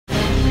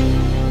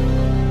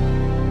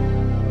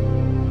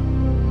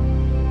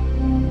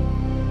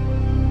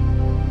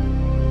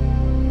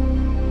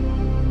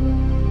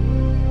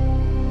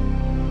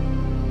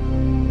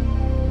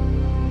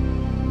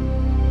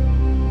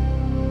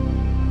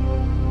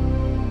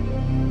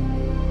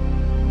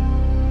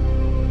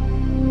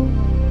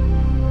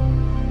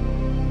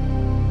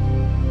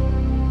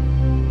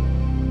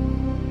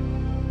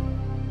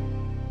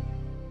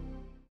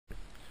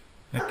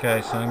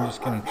Okay, so I'm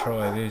just going to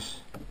try this.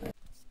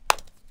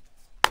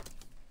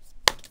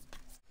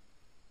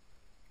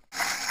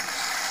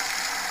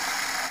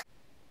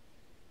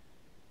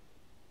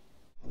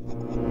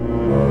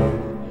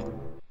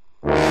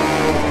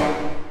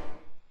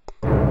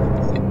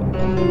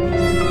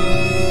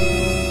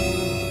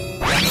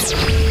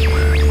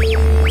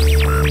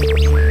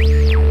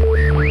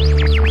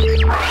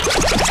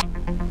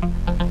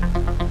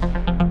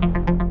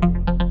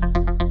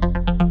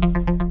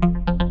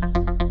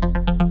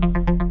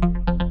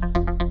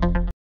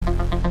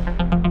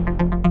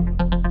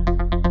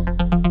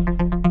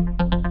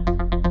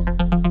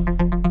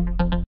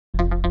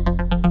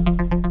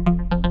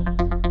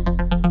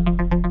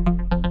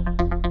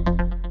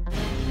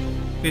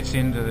 Fits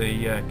into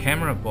the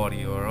camera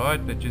body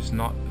alright, but just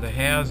not the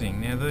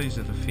housing. Now these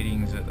are the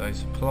fittings that they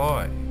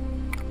supply.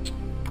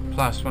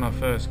 Plus when I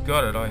first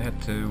got it I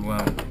had to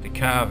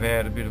carve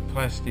out a bit of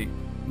plastic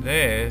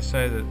there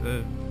so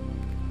that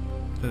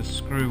the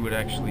screw would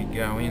actually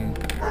go in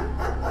to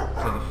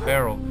the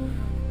ferrule.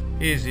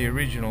 Here's the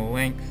original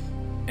length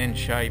and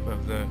shape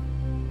of the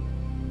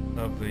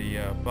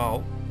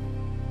bolt.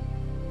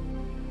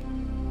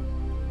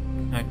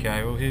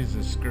 Okay, well here's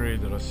the screw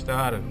that I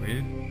started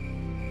with.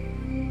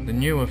 The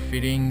newer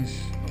fittings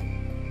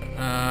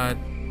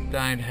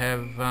don't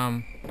have,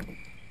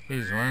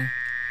 here's one,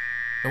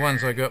 the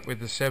ones I got with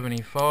the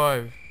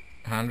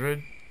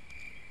 7500,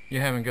 you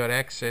haven't got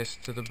access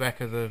to the back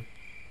of the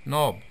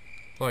knob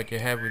like you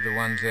have with the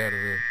ones out of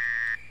the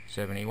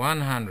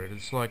 7100.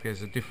 It's like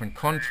there's a different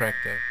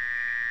contractor,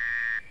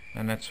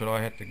 and that's what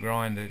I had to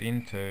grind it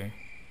into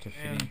to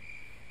fit in.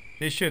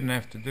 This shouldn't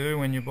have to do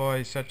when you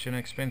buy such an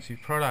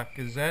expensive product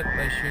as that.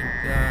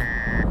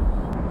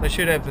 They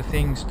should have the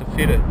things to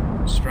fit it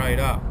straight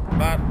up,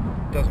 but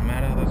it doesn't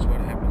matter, that's what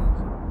happens.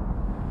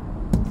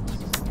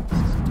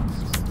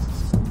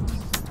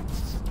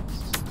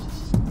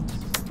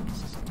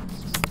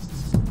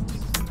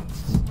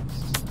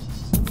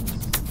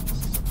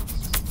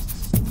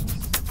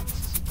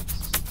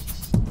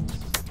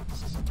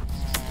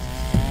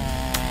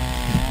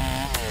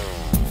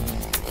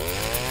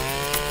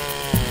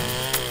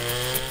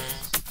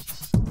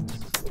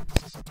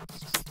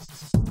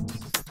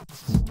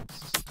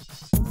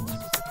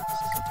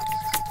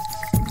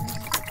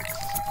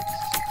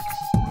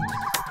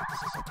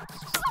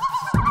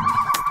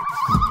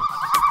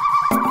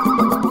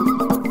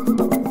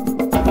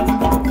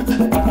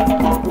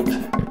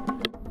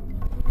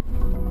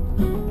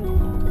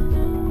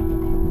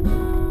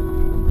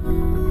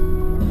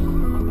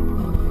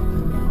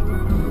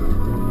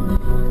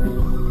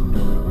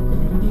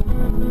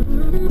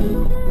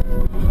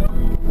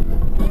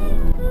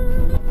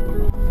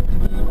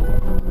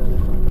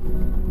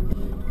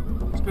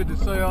 Good to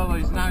see all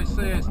these no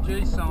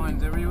CSG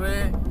signs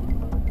everywhere.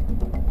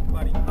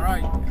 Bloody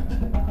great.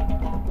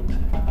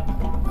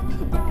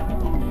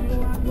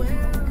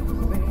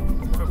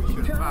 Probably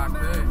should have parked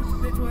there.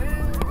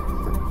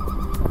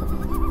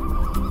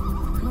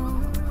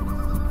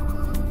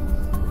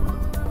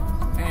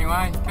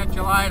 Anyway, catch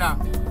you later.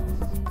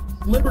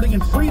 Liberty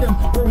and freedom,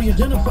 where we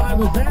identify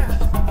with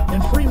that,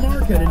 and free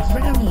market and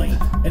family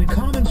and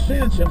common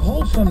sense and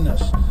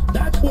wholesomeness.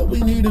 That's what we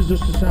need as a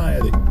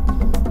society.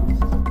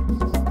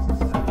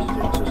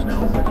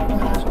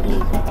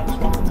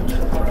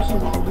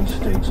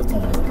 States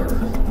on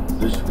Earth.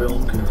 This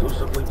film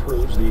conclusively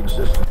proves the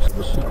existence of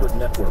a secret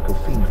network of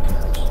FEMA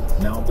camps,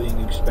 now being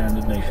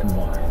expanded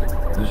nationwide.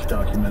 This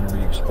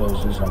documentary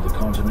exposes how the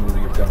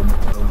continuity of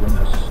government program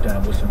has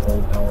established an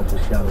all-powerful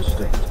shadow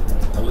state.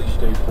 Police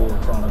State 4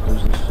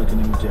 chronicles the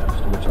sickening depths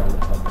to which our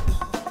republic is.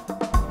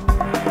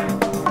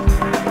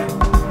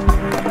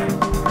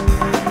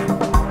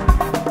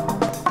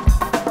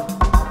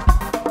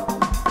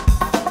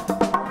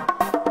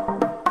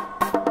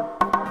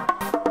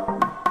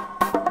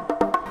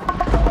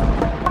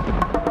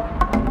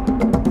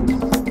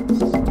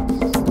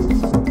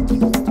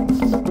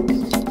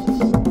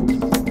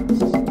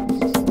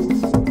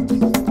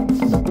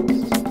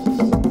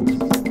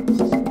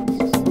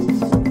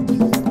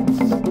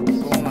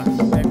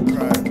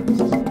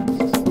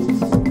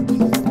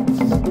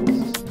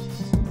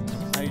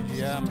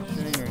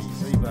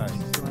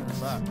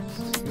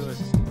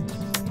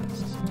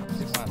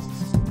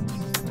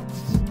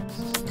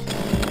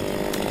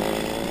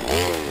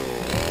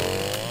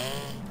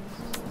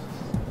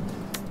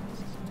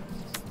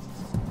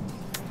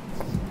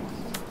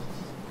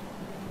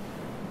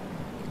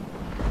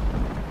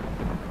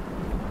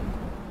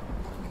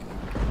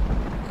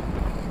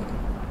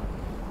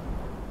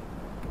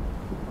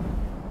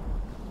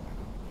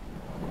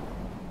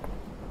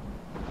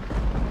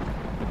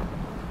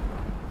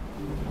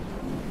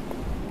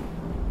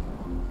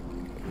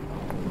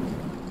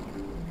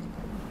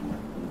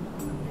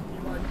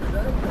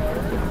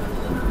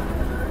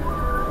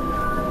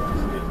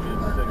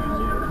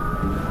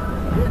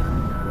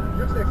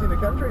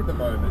 Country at the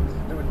moment,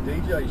 doing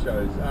DJ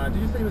shows.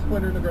 Did you see him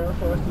Splinter in the Grass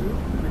last year?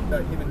 With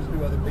him and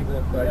two other people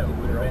on stage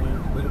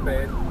with a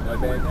band, no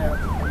band now.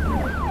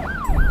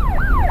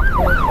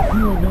 A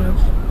few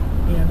events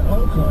In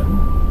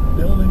Oakland,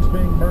 buildings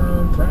being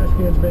burned, trash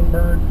cans being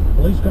burned,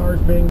 police cars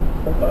being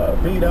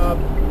beat up,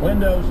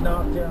 windows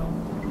knocked down.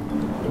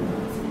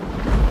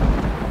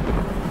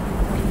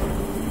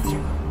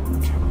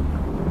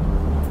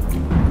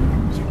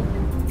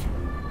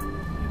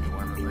 The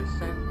one that they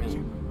sent me.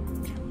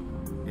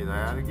 Here they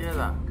are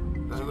together.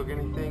 Do they look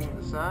anything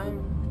the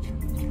same?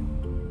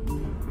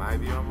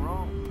 Maybe I'm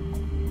wrong.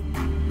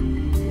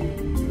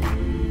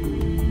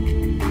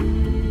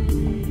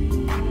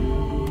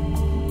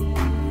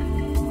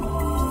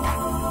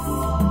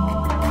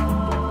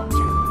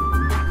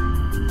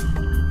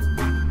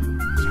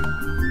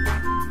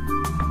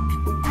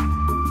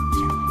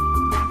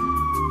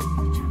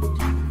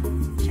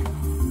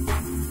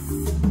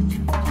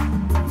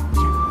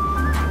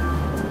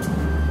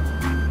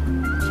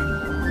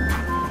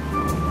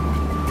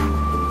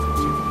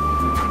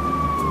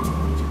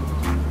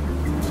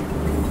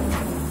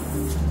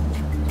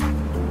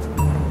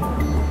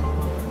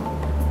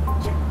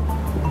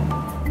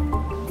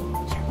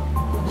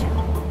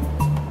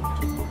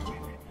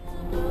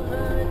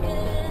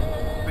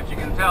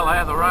 Tell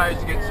how the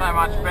roads get so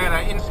much better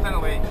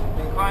instantly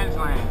in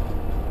Queensland.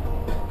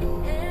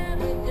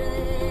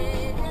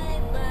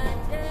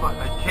 It's like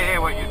they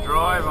care what you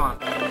drive on.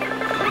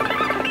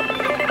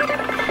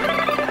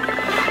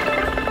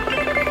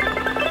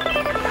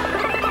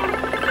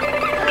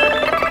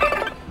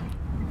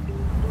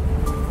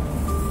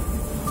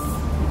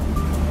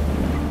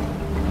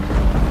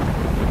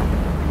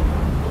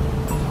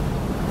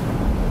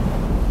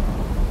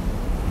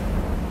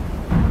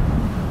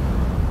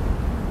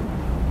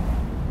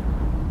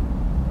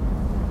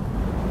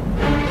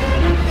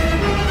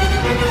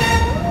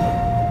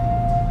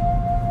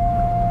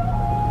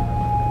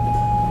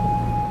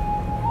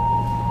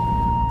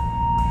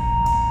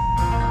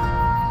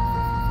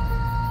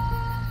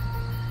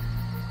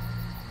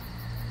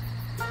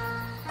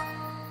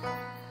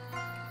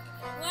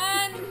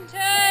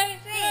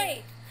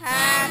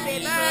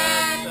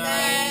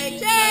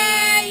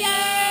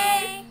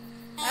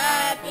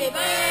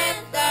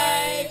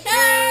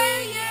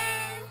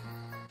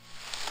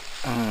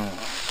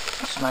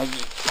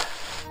 Snaggy.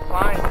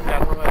 Flying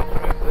that right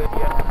through the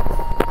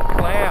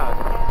cloud.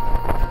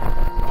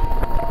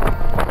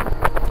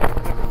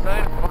 If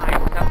that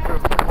plane come through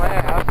the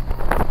cloud,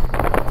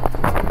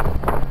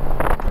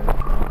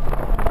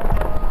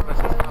 unless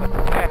it's not a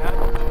cloud.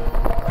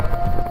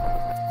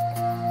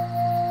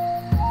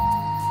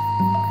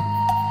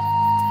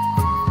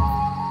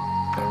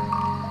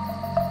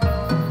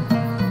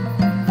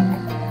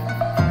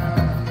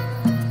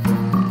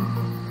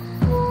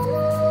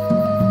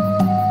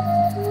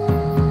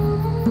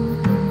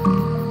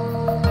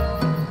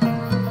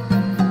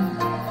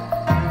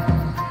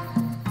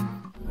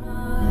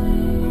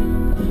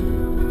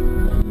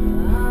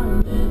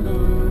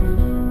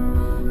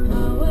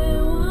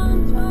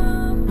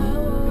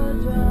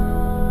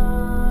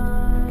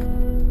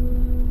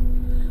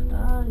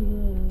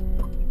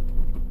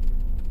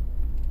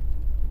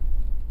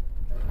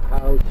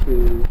 How to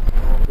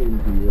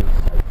India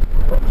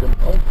from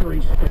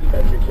compulsory state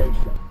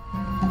education.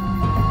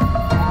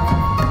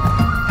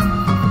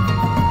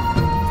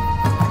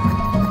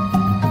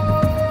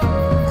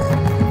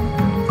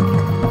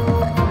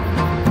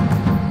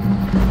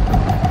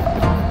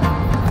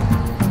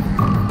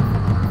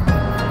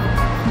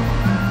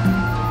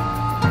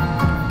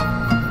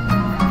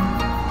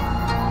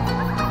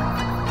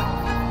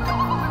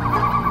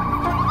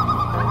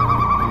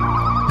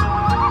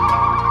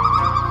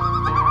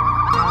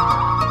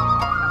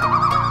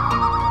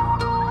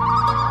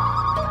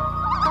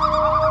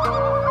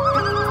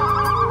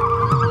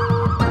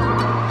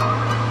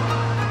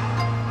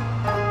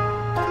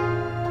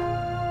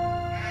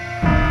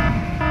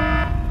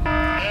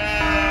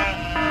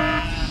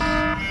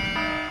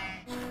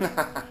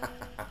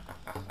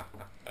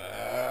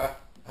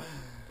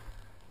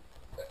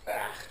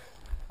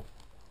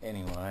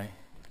 Anyway,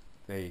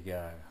 there you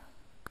go.